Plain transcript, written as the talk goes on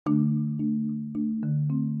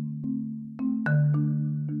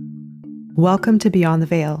Welcome to Beyond the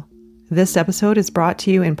Veil. This episode is brought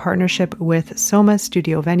to you in partnership with Soma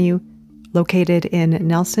Studio Venue, located in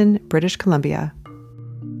Nelson, British Columbia.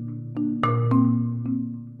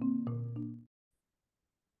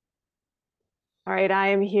 All right, I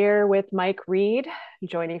am here with Mike Reed,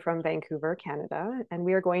 joining from Vancouver, Canada, and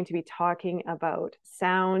we are going to be talking about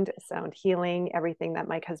sound healing, everything that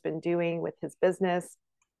Mike has been doing with his business.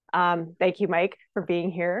 Thank you, Mike, for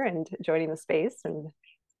being here and joining the space and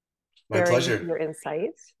My sharing pleasure. your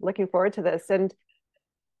insights. Looking forward to this. And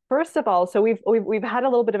first of all, so we've had a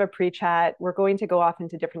little bit of a pre-chat. We're going to go off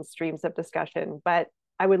into different streams of discussion, but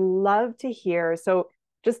I would love to hear. So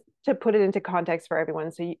just to put it into context for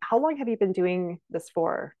everyone, so how long have you been doing this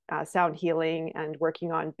for? Sound healing and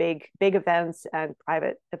working on big events and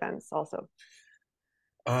private events also.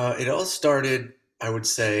 It all started, I would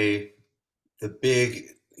say, the big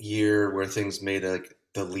year where things made like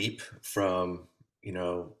the leap from, you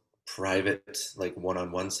know, private like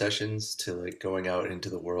one-on-one sessions to like going out into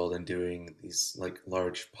the world and doing these like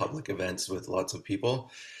large public events with lots of people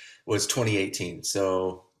was 2018.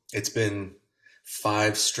 So it's been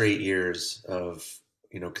 5 straight years of,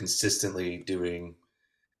 consistently doing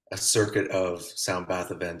a circuit of sound bath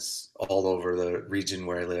events all over the region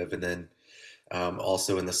where I live, and then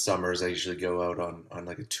also in the summers, I usually go out on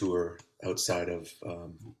like a tour outside of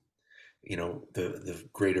the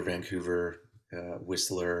Greater Vancouver,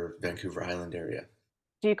 Whistler, Vancouver Island area.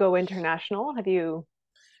 Do you go international? Have you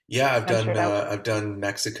Yeah, I've done ventured out? uh, I've done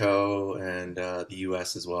Mexico and the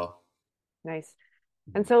U.S. as well. Nice.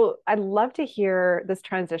 And so I'd love to hear this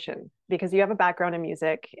transition because you have a background in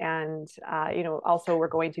music, and also we're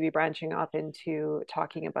going to be branching off into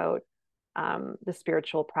talking about the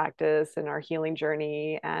spiritual practice and our healing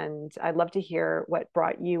journey. And I'd love to hear what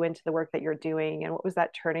brought you into the work that you're doing, and what was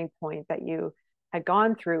that turning point that you had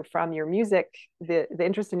gone through from your music, the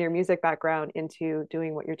interest in your music background, into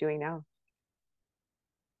doing what you're doing now.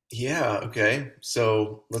 Yeah, okay.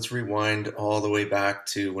 So let's rewind all the way back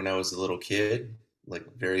to when I was a little kid, like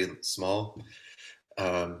very small.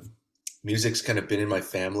 Um, Music's kind of been in my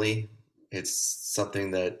family. It's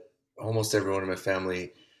something that almost everyone in my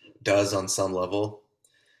family does on some level.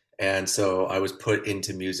 And so I was put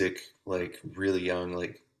into music like really young,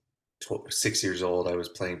 like 6 years old. I was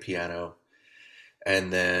playing piano.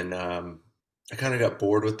 And then I kind of got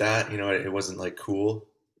bored with that. It wasn't like cool.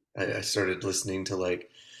 I started listening to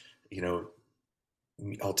like, you know,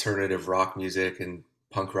 alternative rock music and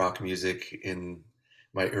punk rock music in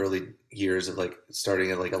my early years of like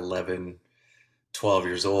starting at like 11, 12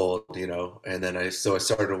 years old, and then I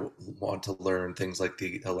started to want to learn things like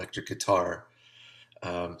the electric guitar.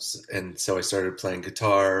 And so I started playing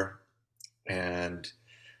guitar, and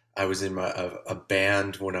I was in a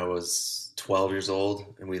band when I was 12 years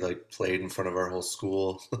old, and we like played in front of our whole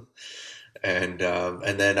school. And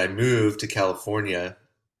then I moved to California,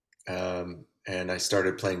 and I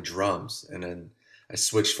started playing drums, and then I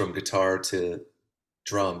switched from guitar to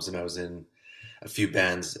drums, and I was in a few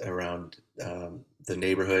bands around the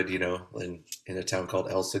neighborhood, in a town called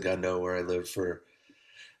El Segundo, where I lived for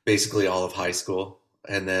basically all of high school.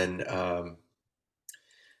 And then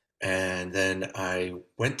I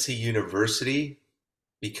went to university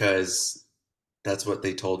because that's what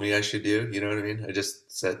they told me I should do. You know what I mean?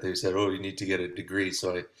 They said, oh, you need to get a degree.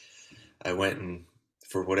 So I went, and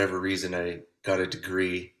for whatever reason, I got a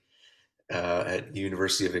degree at the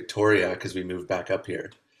University of Victoria because we moved back up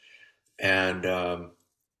here. And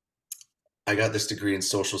I got this degree in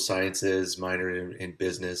social sciences, minor in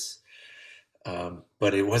business.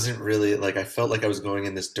 But it wasn't really like I felt like I was going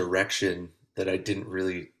in this direction that I didn't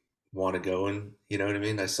really want to go in. You know what I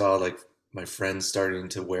mean? I saw like my friends starting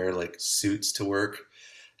to wear like suits to work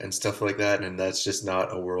and stuff like that, and that's just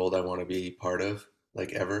not a world I want to be part of,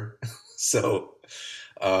 like ever. So,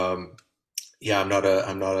 um, yeah, I'm not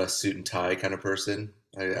a suit and tie kind of person.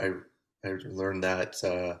 I learned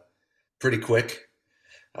that pretty quick.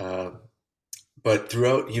 Uh, but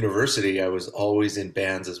throughout university, I was always in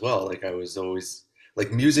bands as well. Like I was always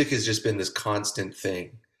like music has just been this constant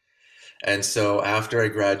thing. And so after I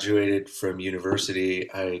graduated from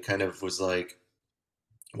university, I kind of was like,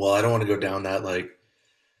 well, I don't want to go down that like,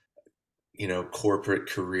 corporate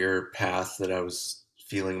career path that I was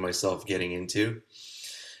feeling myself getting into.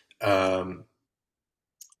 Um,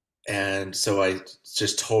 and so I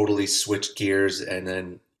just totally switched gears and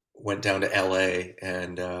then went down to LA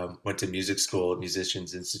and went to music school at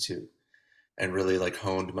Musicians Institute and really like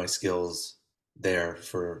honed my skills there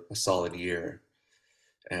for a solid year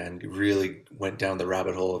and really went down the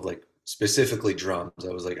rabbit hole of like specifically drums.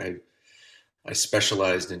 I was like, I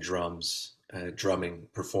specialized in drums, drumming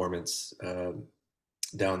performance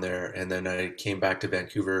down there. And then I came back to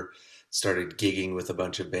Vancouver, started gigging with a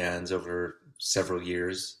bunch of bands over several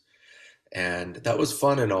years. And that was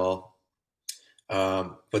fun and all.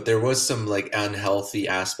 But there was some like unhealthy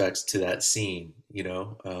aspects to that scene,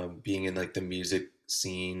 being in like the music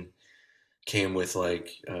scene came with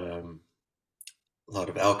like a lot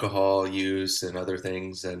of alcohol use and other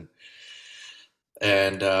things. And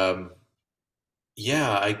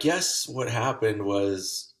yeah, I guess what happened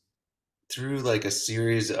was through like a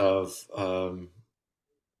series of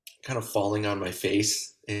kind of falling on my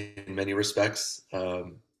face in many respects.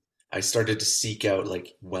 I started to seek out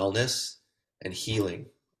like wellness and healing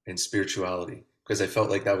and spirituality because I felt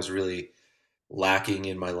like that was really lacking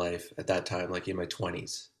in my life at that time, like in my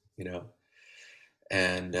 20s, you know.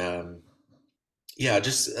 And yeah,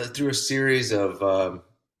 just through a series of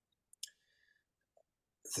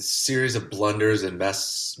blunders and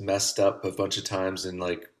messed up a bunch of times in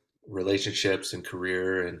like relationships and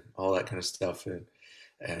career and all that kind of stuff.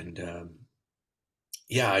 And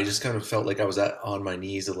yeah, I just kind of felt like I was on my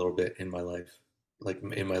knees a little bit in my life, like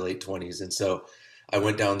in my late 20s. And so I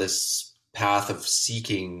went down this path of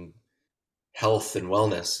seeking health and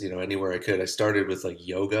wellness, anywhere I could. I started with like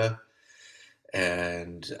yoga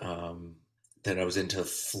and then I was into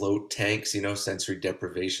float tanks, sensory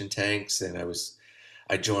deprivation tanks. And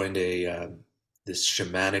I joined this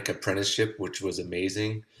shamanic apprenticeship, which was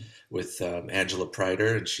amazing with Angela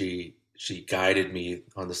Prider. And she guided me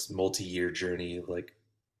on this multi-year journey of like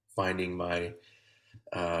finding my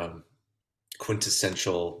um,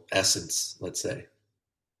 quintessential essence, let's say.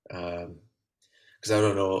 Because I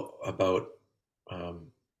don't know about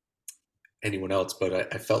um, anyone else,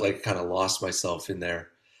 but I felt like I kind of lost myself in there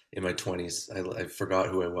in my 20s. I forgot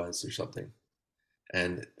who I was or something.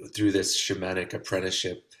 And through this shamanic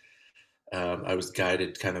apprenticeship, I was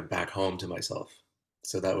guided kind of back home to myself.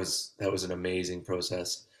 So that was an amazing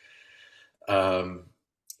process. Um,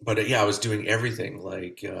 but yeah, I was doing everything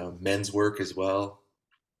like men's work as well,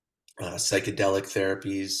 psychedelic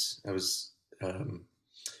therapies. Um,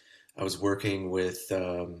 I was working with.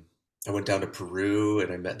 I went down to Peru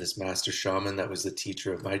and I met this master shaman that was the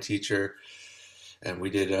teacher of my teacher, and we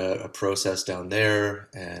did a process down there.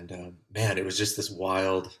 And man, it was just this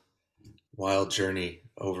wild journey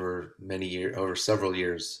over several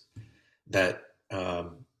years that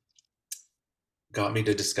got me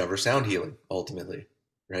to discover sound healing ultimately,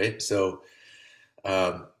 right? So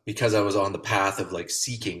because I was on the path of like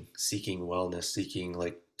seeking wellness, seeking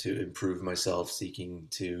like to improve myself, seeking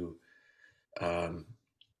um,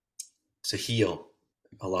 to heal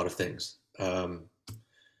a lot of things.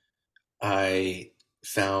 I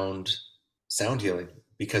found sound healing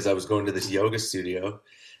because I was going to this yoga studio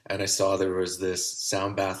and I saw there was this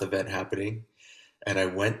sound bath event happening, and I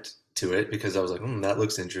went to it because I was like, that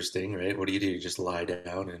looks interesting, right? What do? You just lie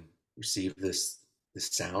down and receive this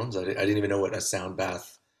sounds. I didn't even know what a sound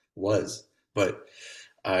bath was, but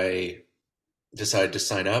I decided to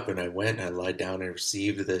sign up and I went and I lied down and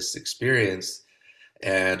received this experience,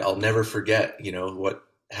 and I'll never forget, what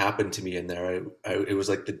happened to me in there. It was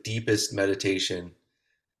like the deepest meditation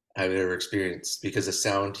I've ever experienced because the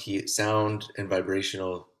sound and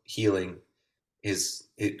vibrational healing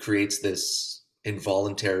it creates this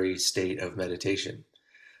involuntary state of meditation.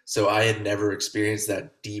 So I had never experienced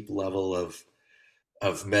that deep level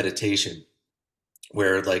of meditation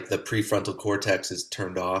where like the prefrontal cortex is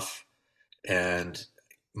turned off and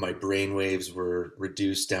my brain waves were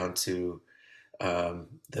reduced down to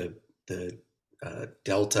the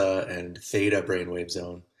delta and theta brainwave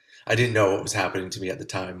zone. I didn't know what was happening to me at the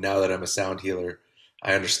time. Now that I'm a sound healer,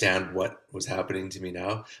 I understand what was happening to me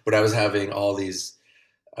now. But I was having all these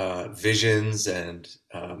visions and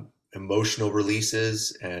emotional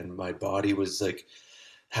releases, and my body was like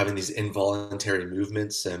having these involuntary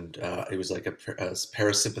movements, and it was like a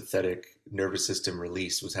parasympathetic nervous system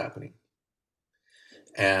release was happening.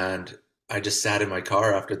 And I just sat in my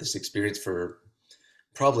car after this experience for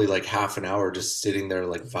probably like half an hour, just sitting there,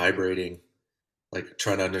 like vibrating, like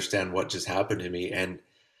trying to understand what just happened to me. And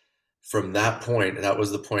from that point, that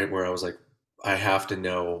was the point where I was like, I have to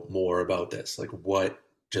know more about this. Like, what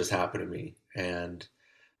just happened to me? And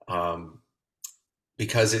um,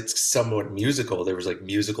 because it's somewhat musical, there was like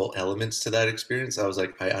musical elements to that experience. I was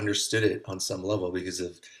like, I understood it on some level because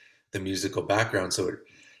of the musical background. So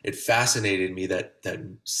it fascinated me that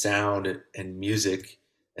sound and music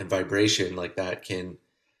and vibration like that can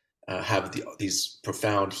have these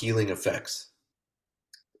profound healing effects.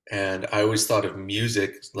 And I always thought of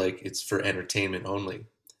music like it's for entertainment only.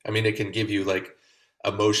 I mean, it can give you like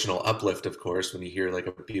emotional uplift, of course, when you hear like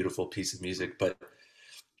a beautiful piece of music, but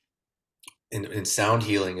in sound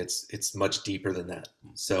healing, it's much deeper than that.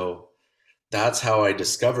 So that's how I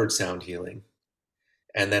discovered sound healing,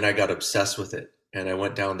 and then I got obsessed with it, and I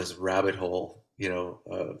went down this rabbit hole,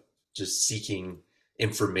 just seeking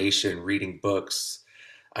information, reading books.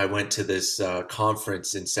 I went to this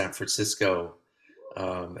conference in San Francisco,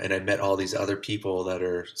 and I met all these other people that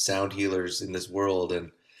are sound healers in this world,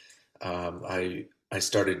 and I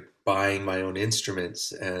started buying my own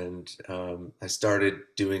instruments, and I started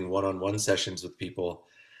doing one-on-one sessions with people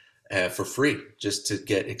for free, just to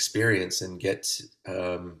get experience and get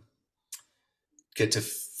to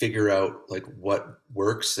figure out like what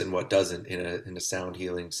works and what doesn't in a sound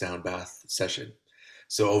healing sound bath session.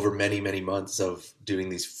 So over many months of doing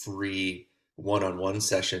these free one-on-one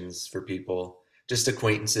sessions for people, just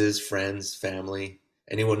acquaintances, friends, family,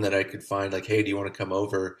 anyone that I could find, like, hey, do you want to come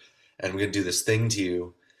over and I'm going to do this thing to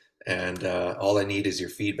you, and all I need is your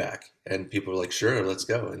feedback. And people were like, sure, let's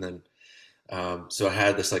go. And then so I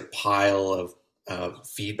had this like pile of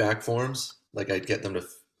feedback forms. Like I'd get them to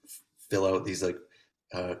fill out these like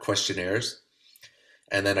questionnaires,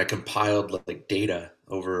 and then I compiled like data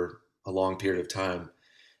over a long period of time,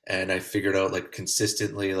 and I figured out like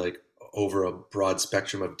consistently, like over a broad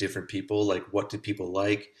spectrum of different people, like what do people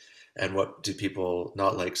like and what do people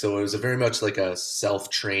not like. So it was a very much like a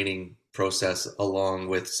self-training process, along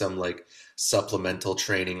with some like supplemental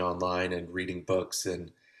training online and reading books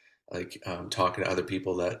and like talking to other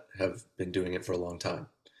people that have been doing it for a long time,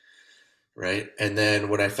 right? And then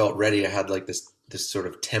when I felt ready, I had like this sort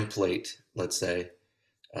of template, let's say,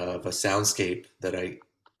 of a soundscape that I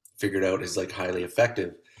figured out is like highly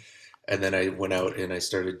effective. And then I went out and I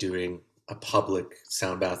started doing a public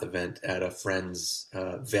sound bath event at a friend's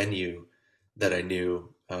venue that I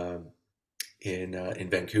knew in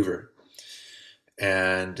Vancouver,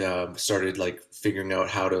 and started like figuring out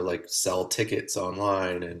how to like sell tickets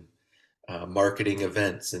online and marketing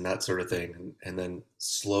events and that sort of thing. And then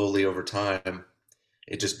slowly over time,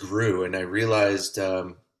 it just grew. And I realized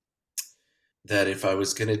that if I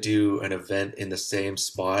was going to do an event in the same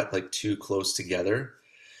spot, like too close together,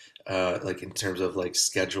 like in terms of like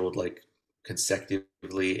scheduled like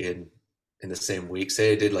consecutively in the same week,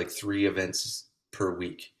 say I did like 3 events per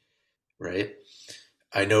week, right?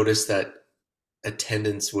 I noticed that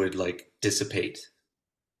attendance would like dissipate.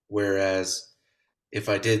 Whereas if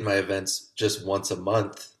I did my events just once a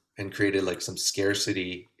month and created like some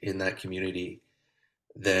scarcity in that community,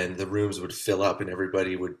 then the rooms would fill up and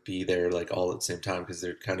everybody would be there like all at the same time, because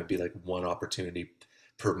there'd kind of be like one opportunity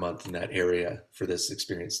per month in that area for this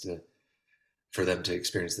experience to for them to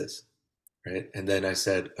experience this, right? And then I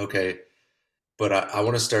said, okay, but I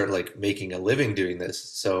want to start like making a living doing this,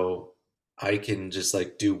 so I can just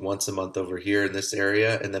like do once a month over here in this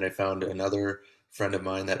area. And then I found another friend of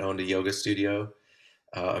mine that owned a yoga studio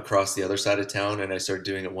across the other side of town, and I started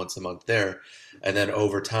doing it once a month there. And then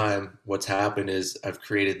over time, what's happened is I've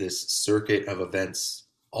created this circuit of events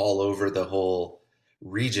all over the whole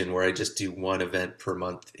region where I just do one event per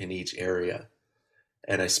month in each area,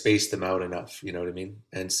 and I space them out enough, you know what I mean?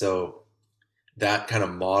 And so that kind of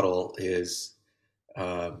model is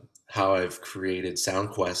how I've created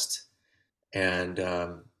SoundQuest, and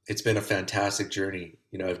it's been a fantastic journey.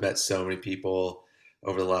 You know, I've met so many people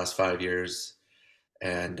over the last 5 years,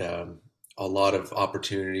 and a lot of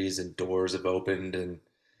opportunities and doors have opened, and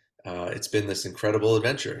it's been this incredible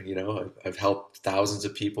adventure. You know, I've helped thousands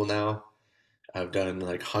of people now. I've done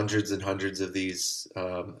like hundreds and hundreds of these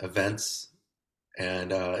events,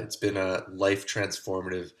 and it's been a life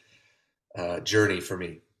transformative journey for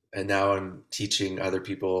me. And now I'm teaching other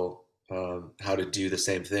people how to do the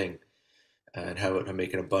same thing and how to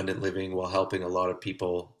make an abundant living while helping a lot of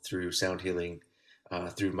people through sound healing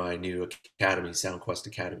through my new academy, SoundQuest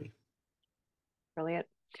Academy. Brilliant.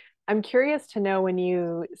 I'm curious to know, when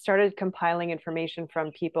you started compiling information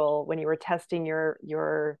from people, when you were testing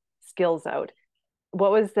your skills out,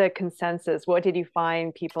 what was the consensus? What did you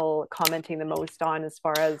find people commenting the most on as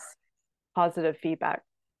far as positive feedback,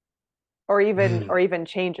 Mm. or even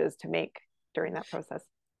changes to make during that process?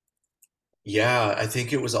 Yeah, I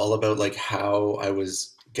think it was all about like how I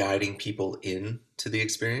was guiding people in to the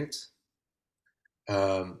experience.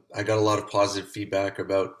 I got a lot of positive feedback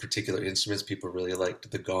about particular instruments. People really liked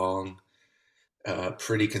the gong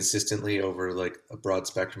pretty consistently over like a broad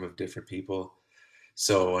spectrum of different people.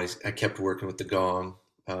 So I kept working with the gong.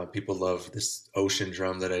 People love this ocean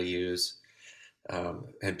drum that I use.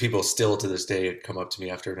 And people still to this day come up to me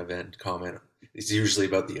after an event and comment. It's usually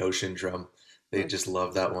about the ocean drum. They Hmm. just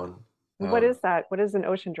love that one. What Um, is that? What is an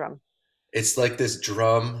ocean drum? it's like this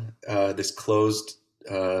drum, this closed.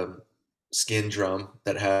 uh, skin drum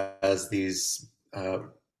that has these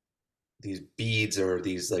beads or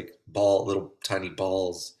these like little tiny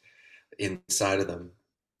balls inside of them,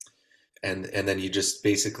 and then you just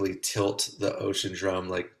basically tilt the ocean drum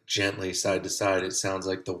like gently side to side. It sounds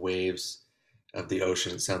like the waves of the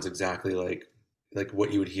ocean. It sounds exactly like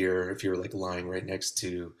what you would hear if you were like lying right next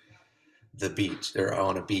to the beach or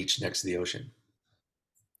on a beach next to the ocean.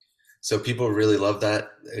 So people really love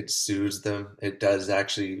that. It soothes them. It does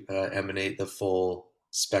actually emanate the full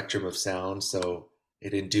spectrum of sound. So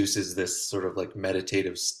it induces this sort of like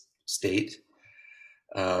meditative state.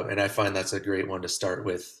 And I find that's a great one to start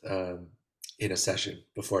with in a session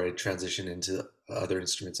before I transition into other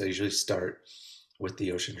instruments. I usually start with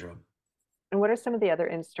the ocean drum. And what are some of the other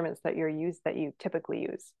instruments that you typically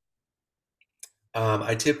use?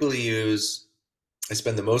 I typically I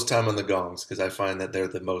spend the most time on the gongs because I find that they're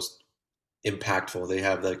the most impactful. They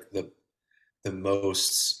have like the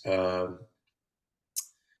most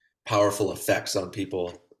powerful effects on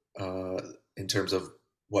people in terms of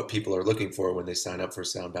what people are looking for when they sign up for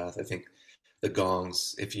sound bath. I think the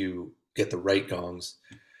gongs, if you get the right gongs,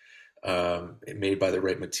 made by the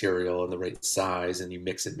right material and the right size, and you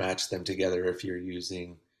mix and match them together. If you're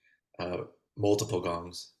using uh, multiple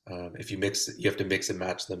gongs, if you mix, you have to mix and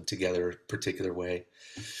match them together a particular way,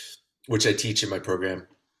 which I teach in my program.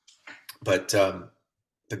 But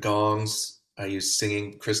the gongs, I use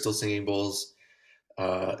crystal singing bowls,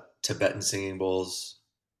 Tibetan singing bowls,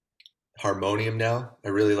 harmonium now. I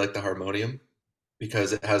really like the harmonium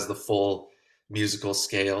because it has the full musical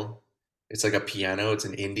scale. It's like a piano. It's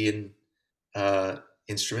an Indian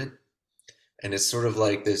instrument, and it's sort of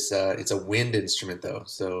like this. It's a wind instrument though,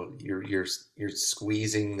 so you're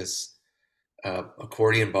squeezing this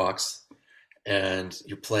accordion box, and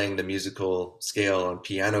you're playing the musical scale on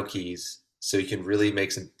piano keys, so you can really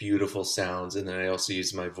make some beautiful sounds. And then I also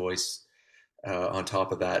use my voice on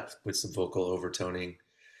top of that with some vocal overtoning.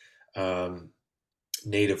 Um,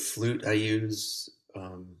 Native flute I use,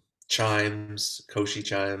 chimes, koshi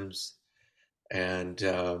chimes, and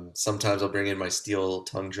sometimes I'll bring in my steel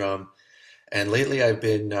tongue drum. And lately, I've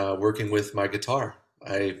been working with my guitar.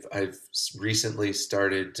 I've recently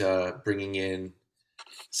started bringing in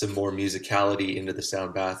some more musicality into the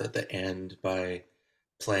sound bath at the end by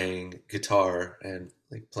playing guitar and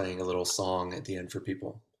like playing a little song at the end for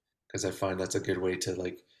people, because I find that's a good way to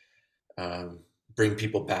like um, bring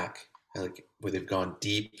people back, like where they've gone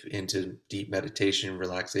deep into deep meditation,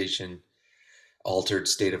 relaxation, altered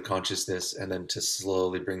state of consciousness, and then to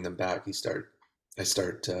slowly bring them back. I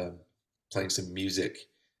start playing some music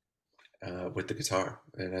with the guitar,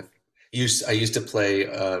 and I used to play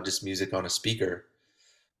just music on a speaker,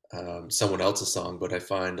 someone else's song, but I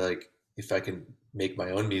find like if I can make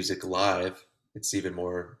my own music live, it's even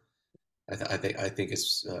more. I think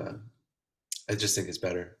it's I just think it's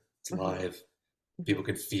better. It's Mm-hmm. live. Mm-hmm. People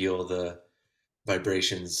can feel the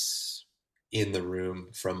vibrations in the room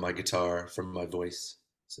from my guitar, from my voice.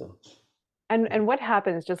 So And what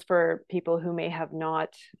happens, just for people who may have not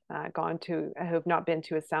who have not been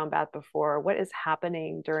to a sound bath before? What is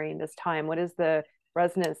happening during this time? What is the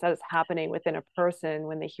resonance that is happening within a person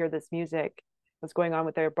when they hear this music? What's going on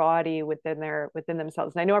with their body, within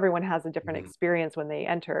themselves? And I know everyone has a different mhm, experience when they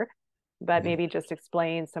enter, but mhm. maybe just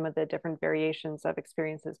explain some of the different variations of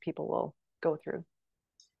experiences people will go through.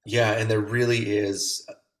 Yeah, and there really is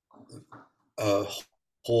a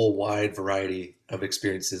whole wide variety of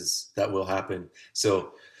experiences that will happen.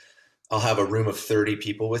 So I'll have a room of 30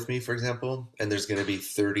 people with me, for example, and there's going to be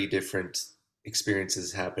 30 different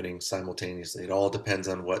experiences happening simultaneously. It all depends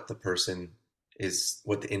on what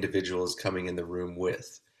the individual is coming in the room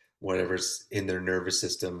with, whatever's in their nervous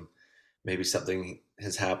system. Maybe something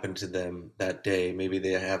has happened to them that day. Maybe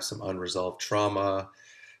they have some unresolved trauma,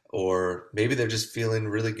 or maybe they're just feeling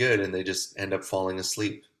really good and they just end up falling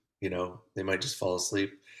asleep. They might just fall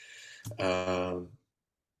asleep. Um,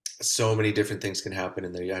 so many different things can happen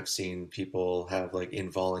in there. I've seen people have like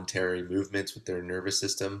involuntary movements with their nervous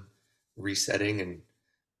system resetting, and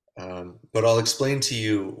but I'll explain to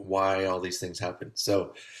you why all these things happen.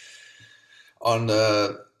 So, on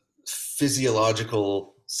the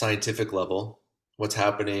physiological, scientific level, what's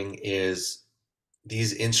happening is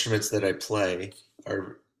these instruments that I play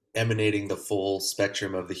are emanating the full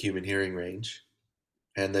spectrum of the human hearing range,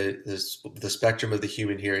 and the spectrum of the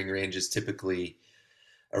human hearing range is typically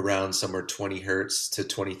around somewhere 20 hertz to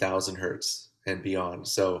 20,000 hertz and beyond.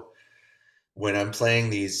 So when I'm playing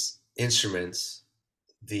these instruments,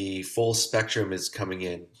 the full spectrum is coming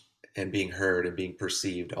in and being heard and being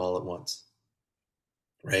perceived all at once,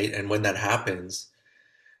 right? And when that happens,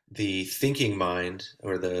 the thinking mind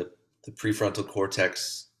or the prefrontal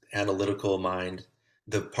cortex, analytical mind,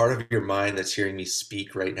 the part of your mind that's hearing me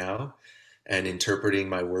speak right now and interpreting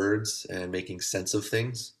my words and making sense of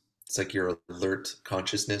things. It's like your alert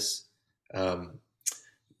consciousness. Um,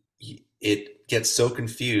 it gets so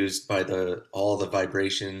confused by the all the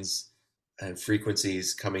vibrations and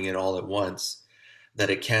frequencies coming in all at once that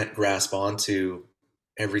it can't grasp onto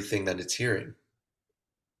everything that it's hearing,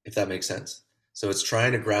 if that makes sense. So it's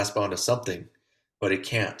trying to grasp onto something, but it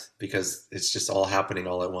can't because it's just all happening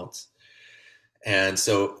all at once. And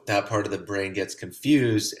so that part of the brain gets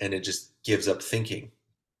confused and it just gives up thinking.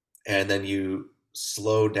 And then you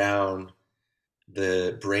slow down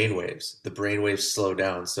the brain waves. The brain waves slow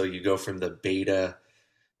down. So you go from the beta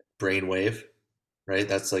brain wave, right?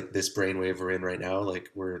 That's like this brain wave we're in right now. Like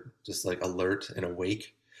we're just like alert and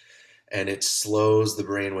awake. And it slows the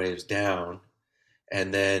brain waves down.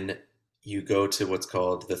 And then you go to what's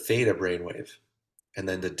called the theta brainwave and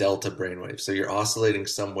then the delta brainwave. So you're oscillating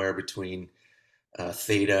somewhere between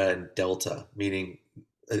theta and delta, meaning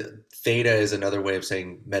uh, theta is another way of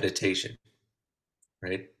saying meditation,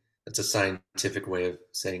 right? That's a scientific way of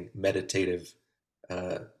saying meditative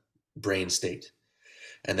uh, brain state.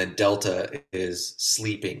 And then delta is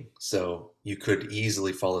sleeping. So you could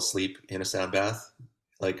easily fall asleep in a sound bath,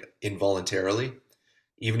 like involuntarily.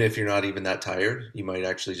 Even if you're not even that tired, you might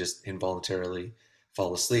actually just involuntarily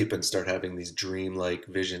fall asleep and start having these dream-like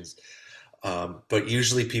visions. But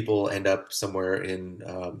usually people end up somewhere in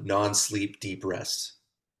non-sleep deep rest,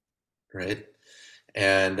 right?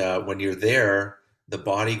 And when you're there, the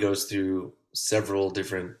body goes through several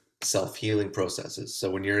different self-healing processes. So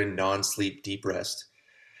when you're in non-sleep deep rest,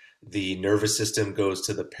 the nervous system goes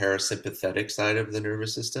to the parasympathetic side of the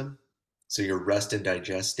nervous system. So your rest and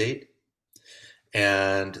digest state,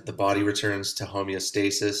 and the body returns to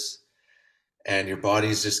homeostasis, and your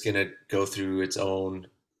body's just going to go through its own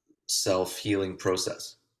self-healing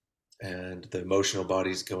process, and the emotional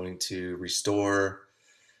body's going to restore,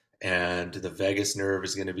 and the vagus nerve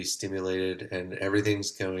is going to be stimulated, and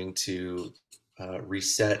everything's going to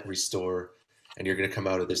reset, restore, and you're going to come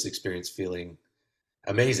out of this experience feeling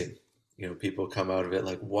amazing. People come out of it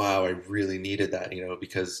like, wow, I really needed that,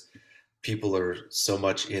 because people are so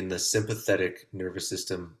much in the sympathetic nervous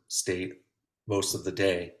system state most of the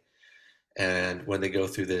day. And when they go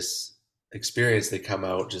through this experience, they come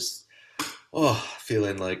out just,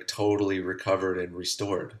 feeling like totally recovered and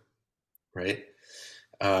restored, right?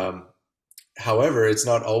 Um, However, it's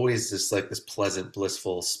not always just like this pleasant,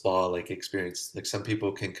 blissful spa like experience. Like some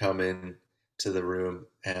people can come in to the room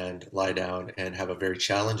and lie down and have a very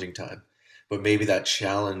challenging time, but maybe that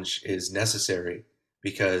challenge is necessary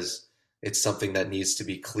because it's something that needs to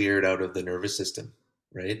be cleared out of the nervous system,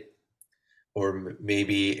 right? Or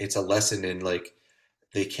maybe it's a lesson in like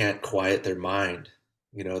they can't quiet their mind.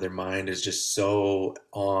 Their mind is just so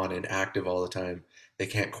on and active all the time. They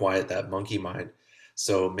can't quiet that monkey mind.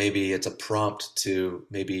 So maybe it's a prompt to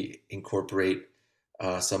maybe incorporate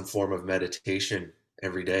some form of meditation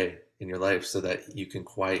every day in your life so that you can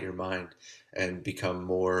quiet your mind and become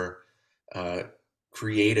more uh,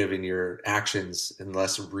 creative in your actions and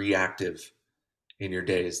less reactive in your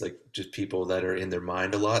days. Like just people that are in their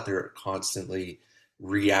mind a lot, they're constantly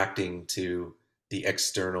reacting to the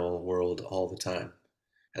external world all the time.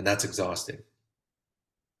 And that's exhausting,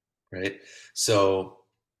 right? So,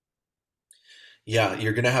 yeah,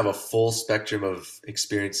 you're going to have a full spectrum of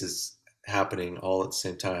experiences happening all at the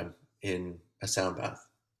same time in a sound bath,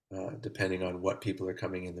 depending on what people are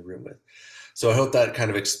coming in the room with. So I hope that kind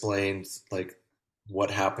of explains like what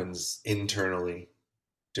happens internally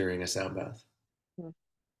during a sound bath. Mm.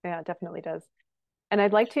 Yeah, it definitely does. And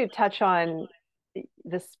I'd like to touch on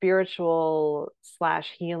the spiritual slash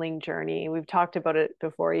healing journey. We've talked about it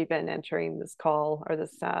before even entering this call or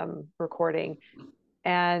this recording.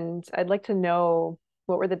 And I'd like to know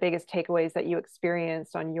what were the biggest takeaways that you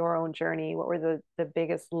experienced on your own journey? What were the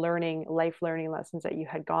biggest life learning lessons that you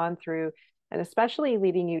had gone through? And especially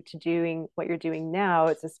leading you to doing what you're doing now.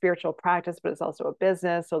 It's a spiritual practice, but it's also a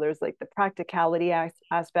business. So there's like the practicality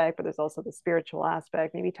aspect, but there's also the spiritual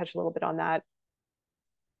aspect. Maybe touch a little bit on that.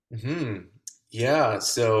 Hmm. Yeah.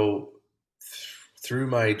 So through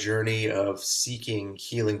my journey of seeking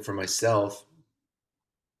healing for myself,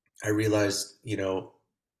 I realized,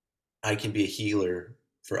 I can be a healer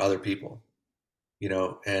for other people,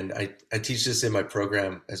 and I teach this in my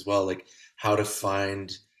program as well, like how to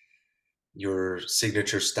find your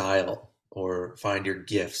signature style or find your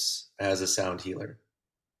gifts as a sound healer,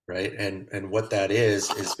 right? And what that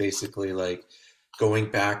is basically like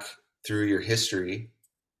going back through your history,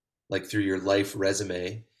 like through your life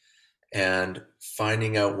resume, and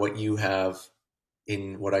finding out what you have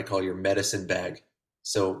in what I call your medicine bag.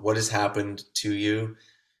 So what has happened to you?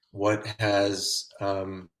 What has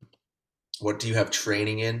what do you have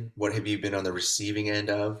training in? What have you been on the receiving end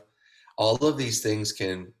of? All of these things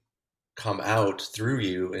can come out through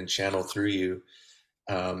you and channel through you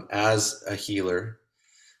as a healer,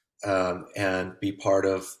 and be part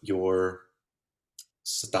of your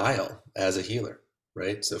style as a healer,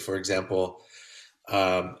 right? So, for example,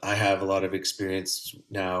 I have a lot of experience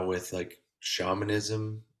now with like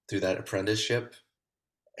shamanism through that apprenticeship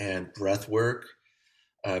and breath work.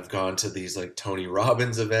 I've gone to these like Tony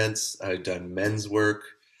Robbins events. I've done men's work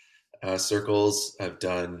circles. I've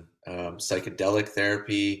done psychedelic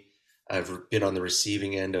therapy. I've been on the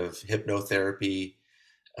receiving end of hypnotherapy,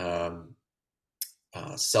 um,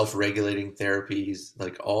 self-regulating therapies,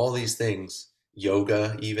 like all these things,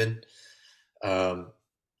 yoga, um,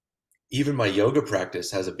 even my yoga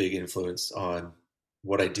practice has a big influence on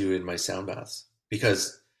what I do in my sound baths.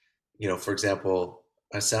 Because, for example,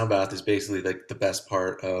 a sound bath is basically like the best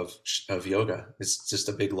part of yoga. It's just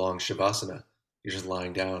a big long shavasana. You're just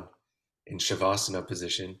lying down in shavasana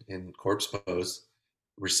position in corpse pose,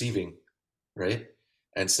 receiving, right?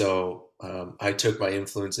 And so I took my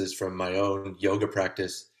influences from my own yoga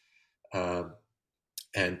practice, um,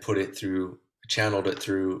 and channeled it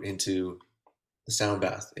through into the sound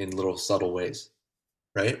bath in little subtle ways,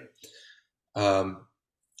 right? Um,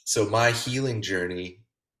 so my healing journey,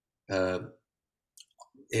 uh,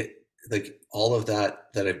 it like all of that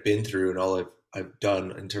I've been through and all I've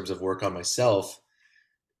done in terms of work on myself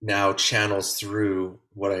now channels through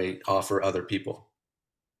what I offer other people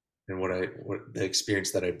and what the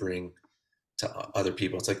experience that I bring to other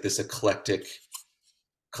people. It's like this eclectic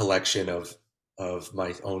collection of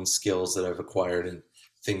my own skills that I've acquired and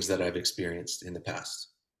things that I've experienced in the past.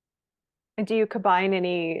 And do you combine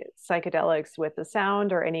any psychedelics with the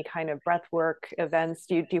sound or any kind of breath work events?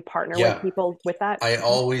 Do you partner with Yeah, people with that? I Mhm.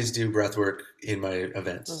 always do breath work in my Mm.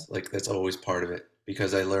 events. Like that's always part of it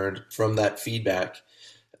because I learned from that feedback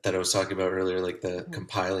that I was talking about earlier, like the Mhm.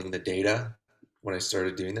 compiling the data when I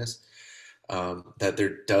started doing this, that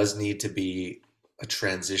there does need to be a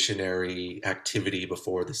transitionary activity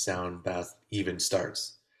before the sound bath even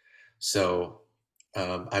starts. So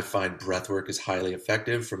I find breath work is highly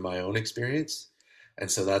effective from my own experience. And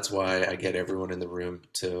so that's why I get everyone in the room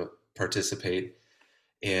to participate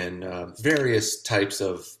in various types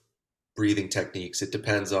of breathing techniques. It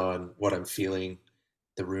depends on what I'm feeling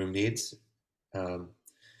the room needs. Um,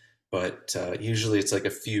 but usually it's like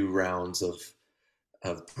a few rounds of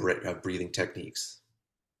breathing techniques.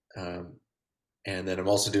 Um, and then I'm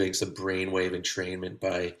also doing some brainwave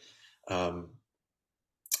entrainment um,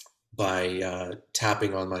 by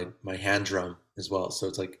tapping on my hand drum as well. So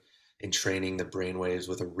it's like entraining the brain waves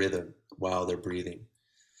with a rhythm while they're breathing.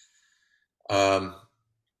 Um,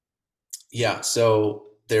 yeah, so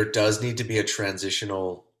there does need to be a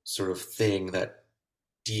transitional sort of thing that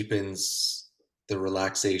deepens the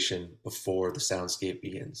relaxation before the soundscape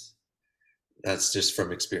begins. That's just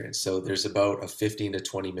from experience. So there's about a 15 to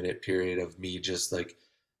 20-minute period of me just like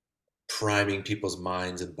priming people's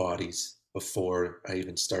minds and bodies before I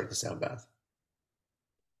even start the sound bath.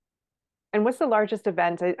 And what's the largest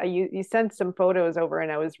event? You sent some photos over,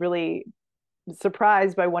 and I was really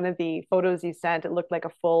surprised by one of the photos you sent. It looked like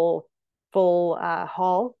a full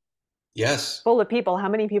hall Yes, full of people. How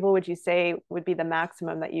many people would you say would be the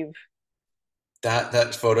maximum that you've?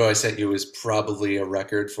 that photo I sent you was probably a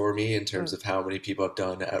record for me in terms Mm, of how many people I've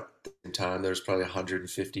done at the same time. There's probably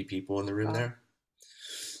 150 people in the room wow. there.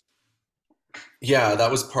 Yeah, that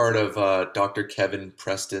was part of Dr. Kevin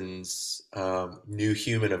Preston's New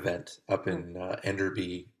Human event up Mm. in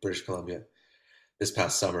Enderby, British Columbia this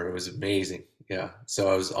past summer. It was amazing. Yeah, so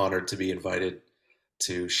I was honored to be invited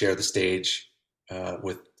to share the stage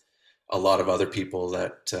with a lot of other people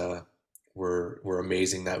that were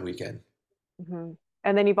amazing that weekend. Hmm.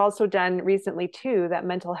 And then you've also done recently too that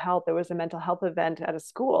mental health. There was a mental health event at a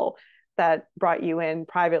school that brought you in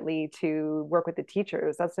privately to work with the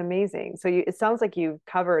teachers. That's amazing. So it sounds like you've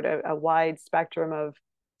covered a wide spectrum of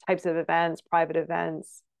types of events, private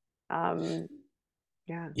events. Um,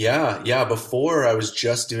 yeah. Yeah, yeah. Before I was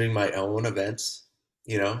just doing my own events,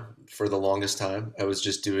 for the longest time. I was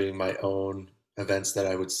just doing my own events that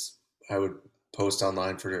I would post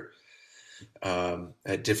online for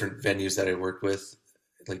at different venues that I worked with,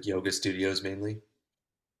 like yoga studios mainly.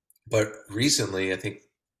 But recently, I think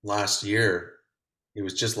last year, it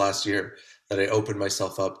was just last year that I opened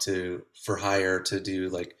myself up to for hire to do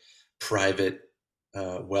like private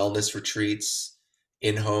wellness retreats,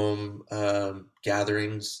 in-home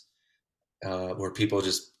gatherings where people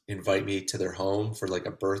just invite me to their home for like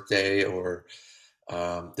a birthday or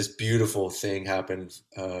This beautiful thing happened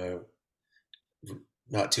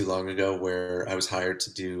not too long ago where I was hired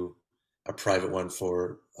to do a private one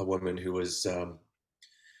for a woman who was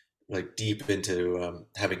like deep into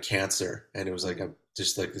having cancer, and it was like Mm. a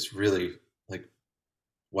just like this really like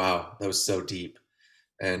wow, that was so deep.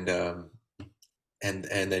 And and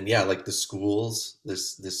then yeah, like the schools,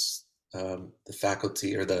 this the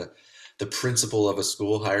faculty or the principal of a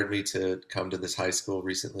school hired me to come to this high school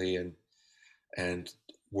recently and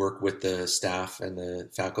work with the staff and the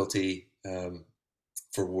faculty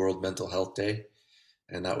for World Mental Health Day,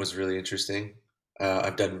 and that was really interesting.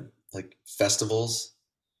 I've done like festivals,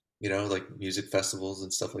 like music festivals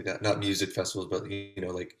and stuff like that. Not music festivals, but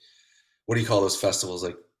like what do you call those festivals?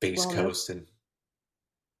 Like Bass Wellness. Coast and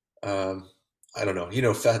um, I don't know,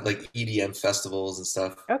 like EDM festivals and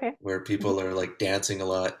stuff Okay. where Mhm. people are like dancing a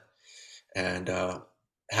lot and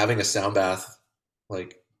having a sound bath,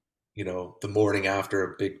 like the morning after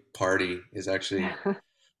a big party is actually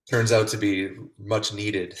turns out to be much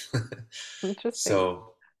needed. Interesting.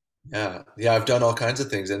 So yeah, I've done all kinds of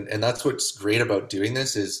things, and that's what's great about doing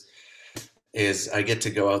this is I get to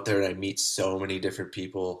go out there and I meet so many different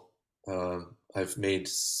people. I've made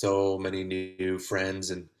so many new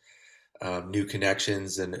friends and new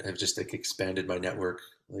connections, and have just like expanded my network.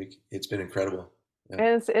 Like it's been incredible. Yeah,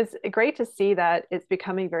 And it's great to see that it's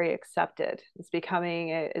becoming very accepted.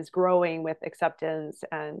 It's growing with acceptance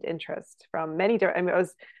and interest from many different. I mean,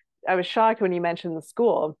 I was shocked when you mentioned the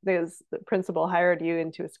school because the principal hired you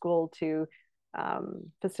into a school to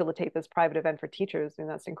facilitate this private event for teachers, and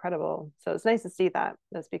that's incredible. So it's nice to see that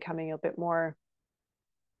that's becoming a bit more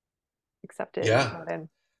accepted and yeah, brought in.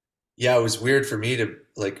 yeah. It was weird for me to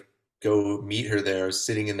like go meet her there. I was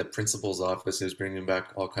sitting in the principal's office. It was bringing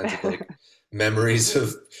back all kinds of like memories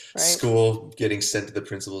of Right. school getting sent to the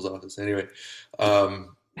principal's office. Anyway,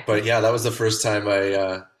 but yeah, that was the first time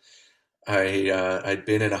I'd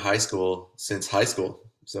been in a high school since high school,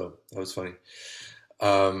 so that was funny.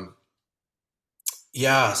 Um,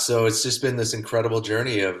 yeah, so it's just been this incredible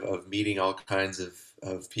journey of meeting all kinds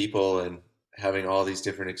of people and having all these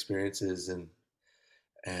different experiences and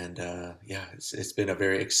yeah, it's been a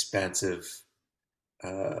very expansive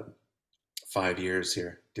uh, 5 years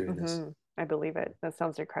here doing this. I believe it. That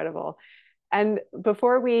sounds incredible. And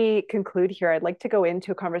before we conclude here, I'd like to go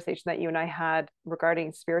into a conversation that you and I had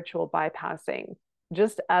regarding spiritual bypassing,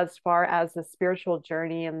 just as far as the spiritual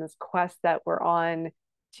journey and this quest that we're on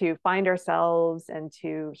to find ourselves and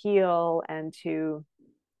to heal and to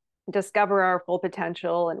discover our full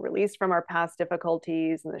potential and release from our past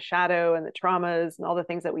difficulties and the shadow and the traumas and all the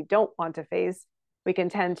things that we don't want to face. We can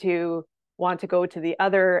tend to want to go to the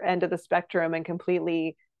other end of the spectrum and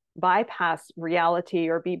completely bypass reality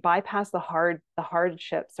or be bypass the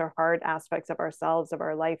hardships or hard aspects of ourselves of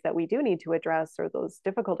our life that we do need to address, or those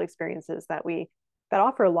difficult experiences that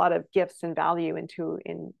offer a lot of gifts and value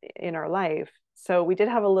in our life. So we did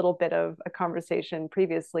have a little bit of a conversation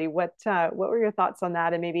previously. What were your thoughts on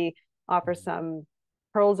that, and maybe offer some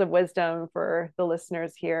pearls of wisdom for the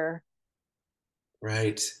listeners here?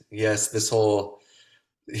 Right. Yes, this whole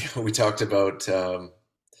we talked about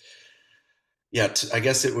yeah, I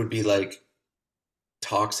guess it would be like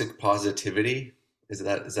toxic positivity. Is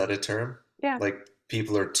that a term? Yeah. Like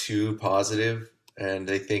people are too positive and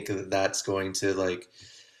they think that that's going to like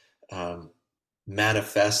um,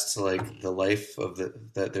 manifest like the life of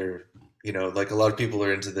that they're like a lot of people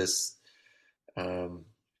are into this um,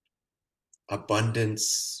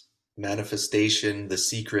 abundance manifestation, the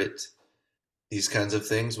secret, these kinds of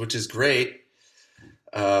things, which is great.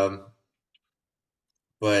 Um,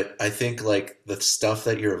 but I think like the stuff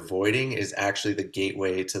that you're avoiding is actually the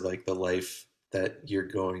gateway to like the life that you're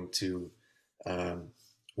going to um,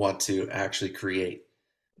 want to actually create.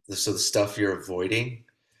 So the stuff you're avoiding,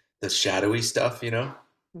 the shadowy stuff,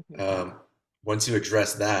 Mhm. um, once you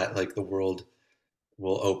address that, like the world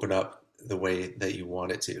will open up the way that you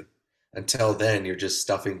want it to. Until then, you're just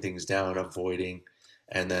stuffing things down, avoiding,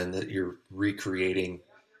 and then you're recreating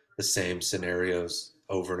the same scenarios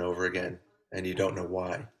over and over again, and you don't know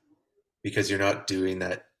why because you're not doing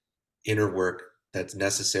that inner work that's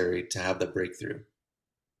necessary to have the breakthrough.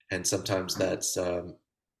 And sometimes that's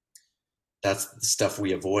the stuff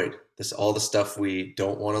we avoid. This all the stuff we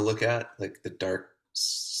don't want to look at, like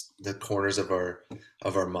the corners of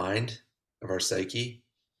our mind, of our psyche.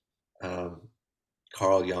 Um,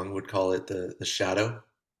 Carl Jung would call it the shadow,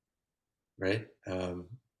 right?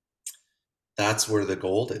 That's where the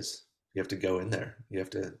gold is. You have to go in there. You have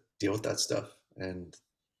to deal with that stuff, and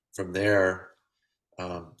from there,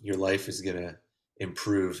 your life is gonna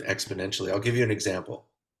improve exponentially. I'll give you an example.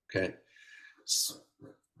 Okay,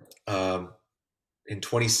 um, in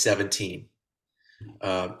 2017,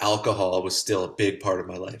 alcohol was still a big part of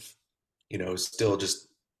my life. It was still just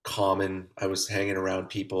common. I was hanging around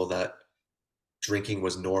people that drinking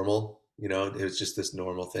was normal. It was just this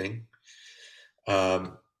normal thing.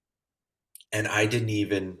 Um, and I didn't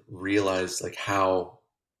even realize like how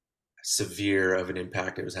severe of an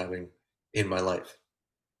impact it was having in my life,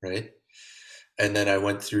 right? And then I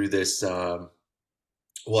went through this. Well,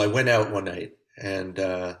 I went out one night and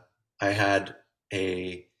I had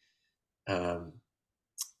a um,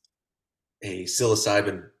 a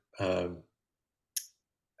psilocybin um,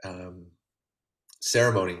 um,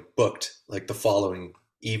 ceremony booked like the following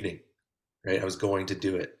evening, right? I was going to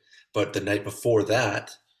do it, but the night before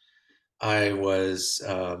that, I was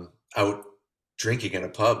out drinking at a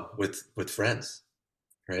pub with friends,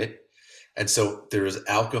 right? And so there was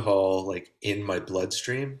alcohol like in my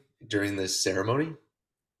bloodstream during this ceremony.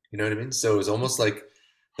 You know what I mean? So it was almost like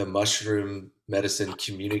the mushroom medicine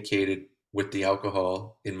communicated with the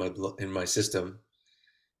alcohol in my system,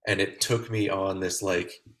 and it took me on this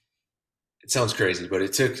like it sounds crazy, but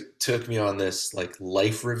it took me on this like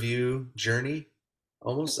life review journey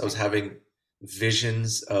almost. I was Okay. having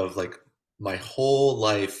visions of like my whole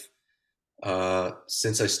life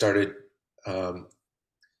since I started um,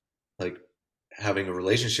 like having a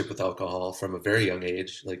relationship with alcohol from a very young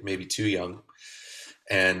age, like maybe too young.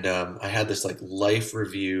 And I had this like life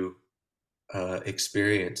review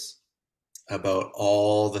experience about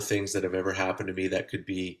all the things that have ever happened to me that could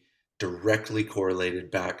be directly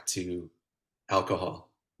correlated back to alcohol,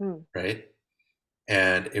 Hmm. right?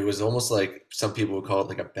 And it was almost like some people would call it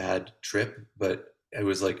like a bad trip, but it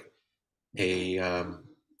was like a um,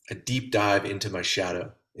 a deep dive into my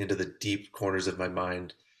shadow, into the deep corners of my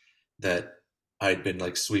mind that I'd been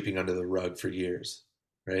like sweeping under the rug for years,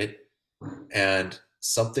 right? And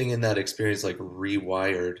something in that experience like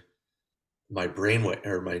rewired my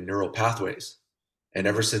or my neural pathways. And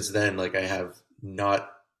ever Hmm. since then, like I have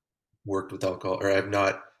not worked with alcohol or I've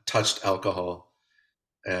not touched alcohol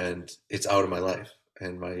and it's out of my life.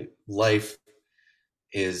 And my life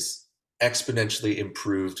is exponentially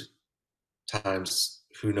improved times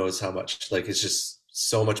who knows how much. Like it's just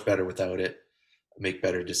so much better without it. I make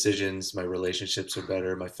better decisions. My relationships are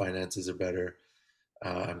better. My finances are better.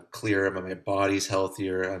 I'm clearer. My body's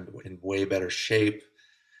healthier. I'm in way better shape.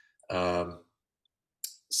 Um,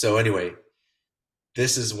 so anyway,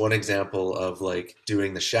 this is one example of like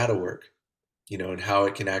doing the shadow work, and how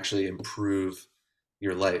it can actually improve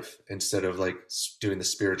your life instead of like doing the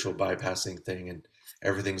spiritual bypassing thing and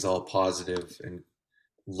everything's all positive and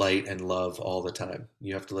light and love all the time.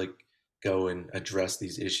 You have to like go and address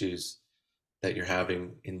these issues that you're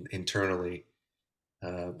having internally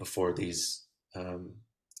before these um,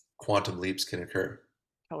 quantum leaps can occur.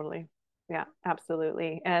 Totally. Yeah,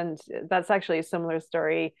 absolutely. And that's actually a similar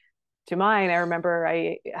story to mine. I remember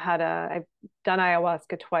I've done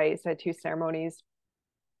ayahuasca twice. I had two ceremonies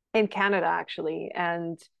in Canada actually.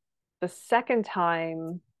 And the second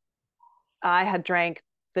time I had drank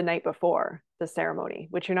the night before the ceremony,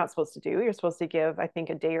 which you're not supposed to do. You're supposed to give, I think,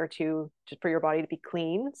 a day or two just for your body to be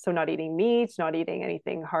clean. So not eating meat, not eating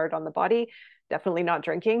anything hard on the body, definitely not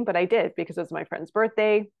drinking. But I did because it was my friend's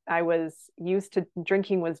birthday. I was used to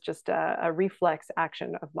drinking was just a reflex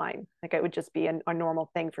action of mine. Like it would just be a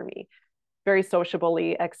normal thing for me, very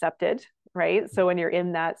sociably accepted, right? So when you're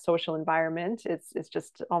in that social environment, it's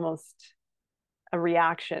just almost a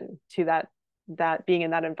reaction to that being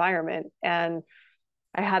in that environment. And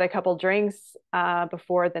I had a couple drinks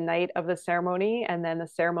before the night of the ceremony, and then the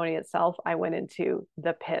ceremony itself, I went into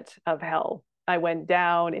the pit of hell. I went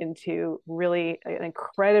down into really an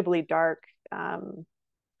incredibly dark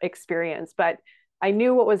experience, but I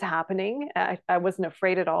knew what was happening. I wasn't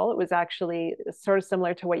afraid at all. It was actually sort of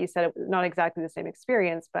similar to what you said. It was not exactly the same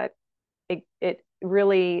experience, but it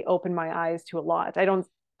really opened my eyes to a lot.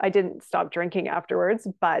 I didn't stop drinking afterwards,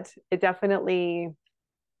 but it definitely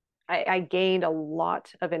I gained a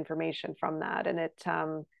lot of information from that, and it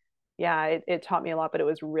taught me a lot, but it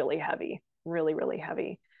was really heavy, really, really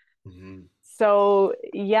heavy. Mm-hmm. So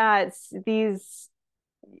yeah, it's these.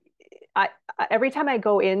 I every time I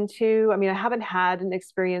go into, I mean, I haven't had an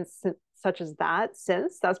experience such as that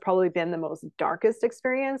since. That's probably been the most darkest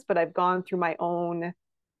experience, but I've gone through my own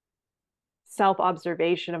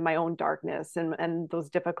self-observation of my own darkness and those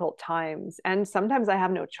difficult times, and sometimes I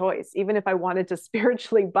have no choice. Even if I wanted to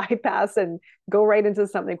spiritually bypass and go right into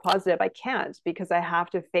something positive, I can't, because I have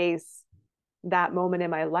to face that moment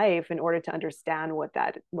in my life in order to understand what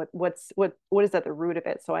is at the root of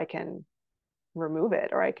it, so I can remove it,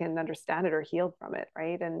 or I can understand it or heal from it,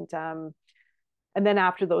 right? And then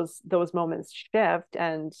after those moments shift,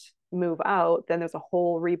 and move out, then there's a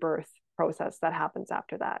whole rebirth process that happens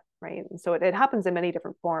after that, right? And so it happens in many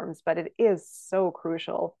different forms, but it is so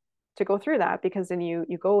crucial to go through that, because then you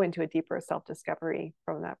go into a deeper self-discovery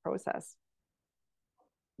from that process.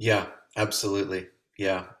 Yeah, absolutely.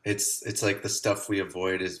 Yeah, it's like the stuff we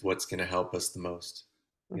avoid is what's going to help us the most,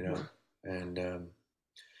 you know. Mm-hmm. And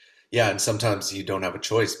yeah, and sometimes you don't have a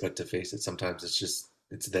choice but to face it. Sometimes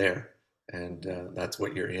it's there, and that's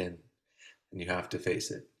what you're in, and you have to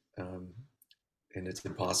face it. Um, and it's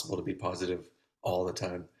impossible to be positive all the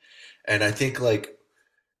time. And I think like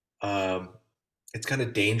um, it's kind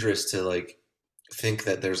of dangerous to like think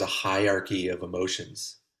that there's a hierarchy of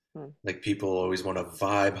emotions. Mm. Like people always want to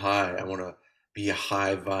vibe high. I want to be a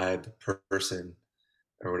high vibe person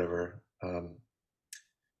or whatever.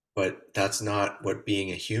 But that's not what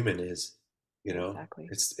being a human is. You know, Exactly.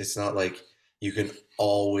 it's not like you can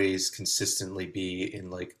always consistently be in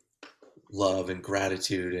like love and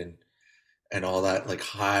gratitude and all that like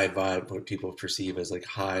high vibe, what people perceive as like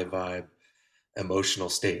high vibe emotional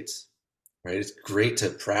states, right? It's great to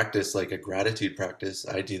practice like a gratitude practice.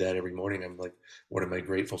 I do that every morning. I'm like, what am I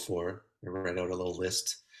grateful for? I write out a little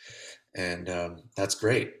list, and that's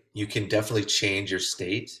great. You can definitely change your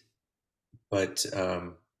state, but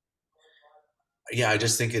yeah, I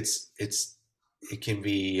just think it can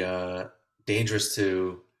be dangerous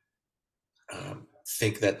to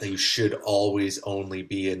think that you should always only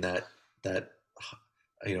be in that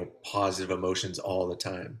positive emotions all the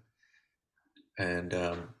time. And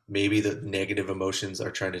maybe the negative emotions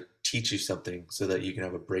are trying to teach you something so that you can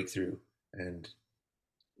have a breakthrough and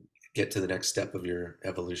get to the next step of your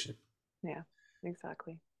evolution. Yeah,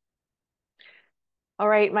 exactly. All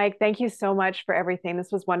right, Mike, thank you so much for everything.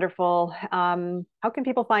 This was wonderful. How can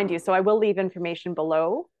people find you? So I will leave information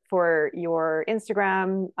below for your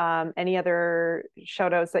Instagram. Any other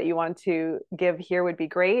shout outs that you want to give here would be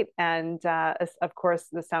great. And of course,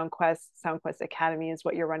 the SoundQuest Academy is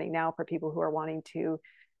what you're running now for people who are wanting to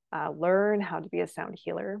learn how to be a sound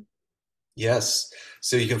healer. Yes.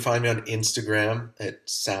 So you can find me on Instagram at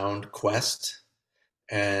SoundQuest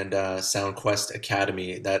and SoundQuest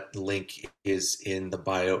Academy. That link is in the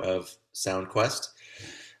bio of SoundQuest.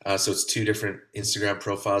 So it's two different Instagram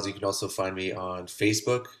profiles. You can also find me on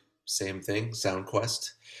Facebook, same thing,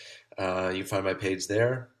 SoundQuest. You can find my page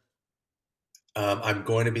there. I'm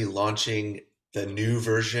going to be launching the new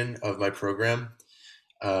version of my program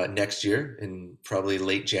next year in probably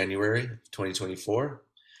late January 2024.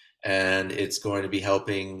 And it's going to be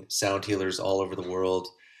helping sound healers all over the world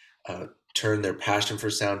uh, turn their passion for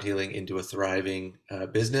sound healing into a thriving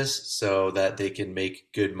business so that they can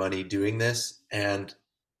make good money doing this and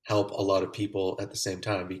help a lot of people at the same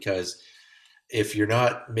time. Because if you're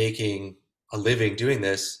not making a living doing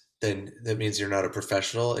this, then that means you're not a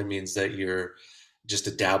professional. It means that you're just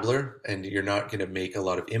a dabbler and you're not going to make a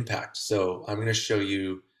lot of impact. So I'm going to show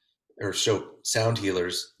you or show sound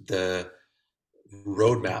healers the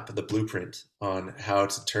roadmap, the blueprint on how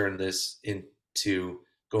to turn this into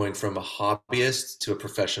going from a hobbyist to a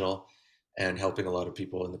professional and helping a lot of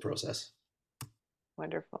people in the process.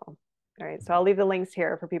 Wonderful. All right, so I'll leave the links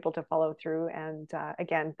here for people to follow through. And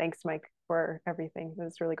again, thanks, Mike, for everything. It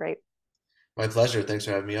was really great. My pleasure. Thanks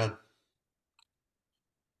for having me on.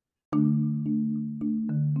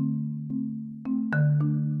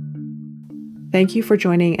 Thank you for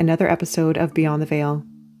joining another episode of Beyond the Veil.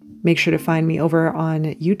 Make sure to find me over on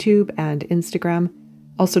YouTube and Instagram.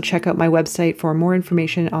 Also, check out my website for more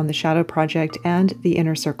information on the Shadow Project and the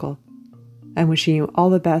Inner Circle. I'm wishing you all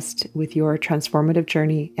the best with your transformative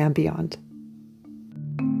journey and beyond.